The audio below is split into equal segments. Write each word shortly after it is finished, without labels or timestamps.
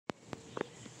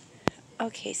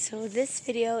Okay, so this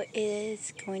video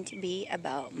is going to be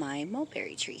about my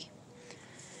mulberry tree.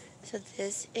 So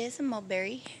this is a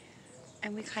mulberry,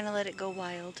 and we kind of let it go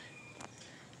wild.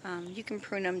 You can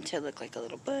prune them to look like a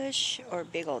little bush or a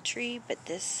big old tree, but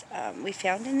this we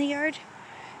found in the yard,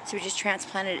 so we just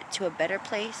transplanted it to a better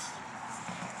place.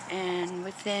 And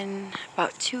within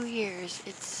about 2 years,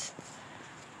 it's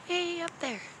way up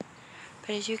there.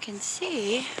 But as you can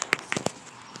see,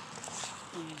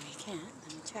 I can't,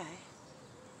 let me try.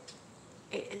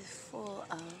 It is full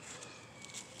of,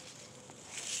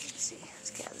 let's see,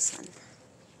 let's get out of the sun.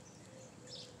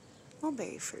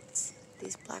 Mulberry fruits,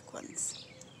 these black ones.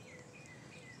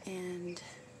 And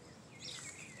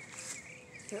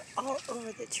they're all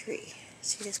over the tree.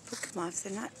 So you just pick them off.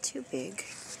 They're not too big.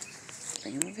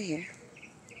 Bring them over here.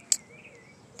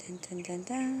 Dun dun dun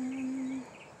dun.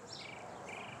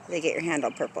 They get your hand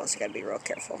all purple, so you gotta be real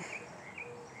careful.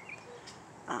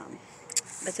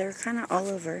 But they're kind of all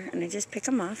over, and I just pick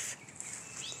them off.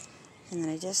 And then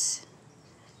I just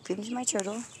feed them to my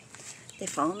turtle. They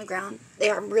fall on the ground.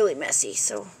 They are really messy,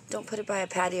 so don't put it by a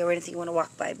patio or anything you want to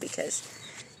walk by because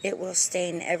it will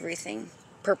stain everything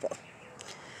purple.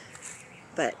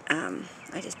 But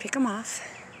I just pick them off,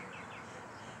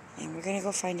 and we're going to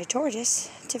go find a tortoise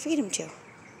to feed them to.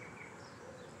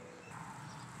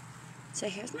 So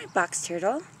here's my box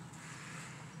turtle.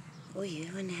 Oh, you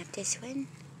want to have this one?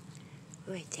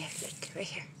 Right there, look, right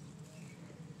here.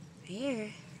 Right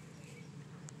here.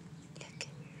 Look,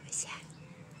 what's that?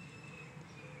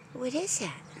 What is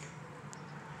that?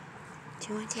 Do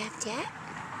you want to have that?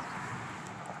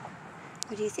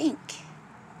 What do you think?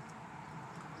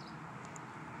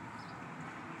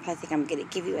 I think I'm going to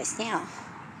give you a snail.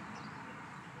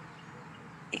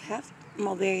 You have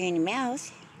mulberry in your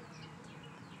mouth.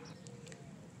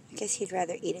 I guess he'd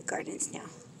rather eat a garden snail.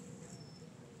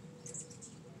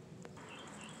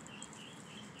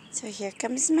 So here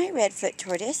comes my red foot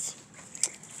tortoise.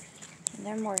 And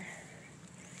they're more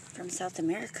from South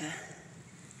America.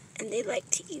 And they like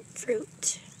to eat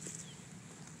fruit.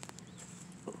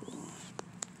 Ooh.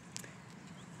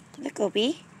 Look,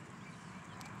 Obi.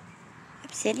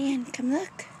 Obsidian, come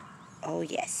look. Oh,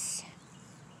 yes.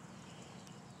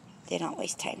 They don't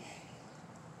waste time.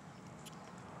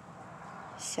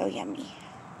 So yummy.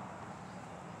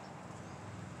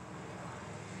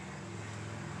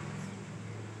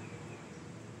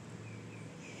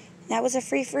 That was a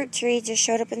free fruit tree, just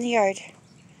showed up in the yard.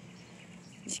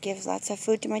 Just gives lots of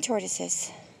food to my tortoises.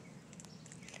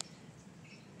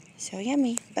 So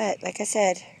yummy, but like I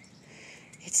said,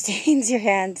 it stains your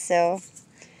hands, so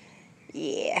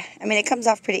yeah. I mean, it comes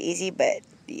off pretty easy, but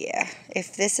yeah.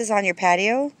 If this is on your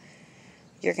patio,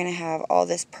 you're going to have all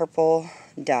this purple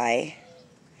dye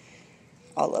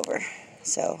all over.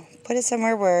 So put it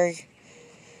somewhere where,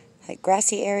 like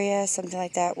grassy area, something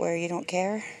like that, where you don't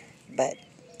care, but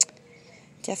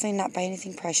definitely not buy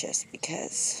anything precious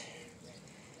because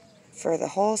for the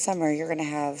whole summer you're going to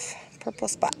have purple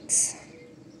spots.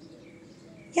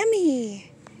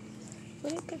 Yummy!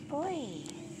 What a good boy.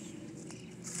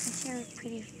 What's your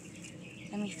pretty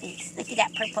yummy face? Look at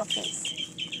that purple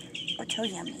face. Oh, so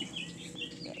yummy.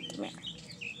 Here, come here.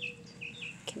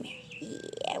 Come here.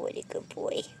 Yeah, what a good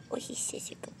boy. Oh, he's such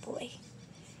a good boy.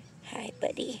 Hi,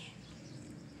 buddy.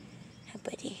 Hi,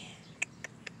 buddy.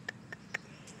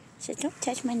 So don't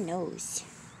touch my nose.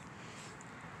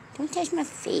 Don't touch my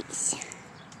face.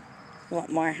 You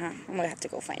want more, huh? I'm going to have to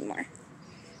go find more.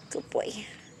 Good boy.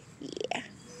 Yeah.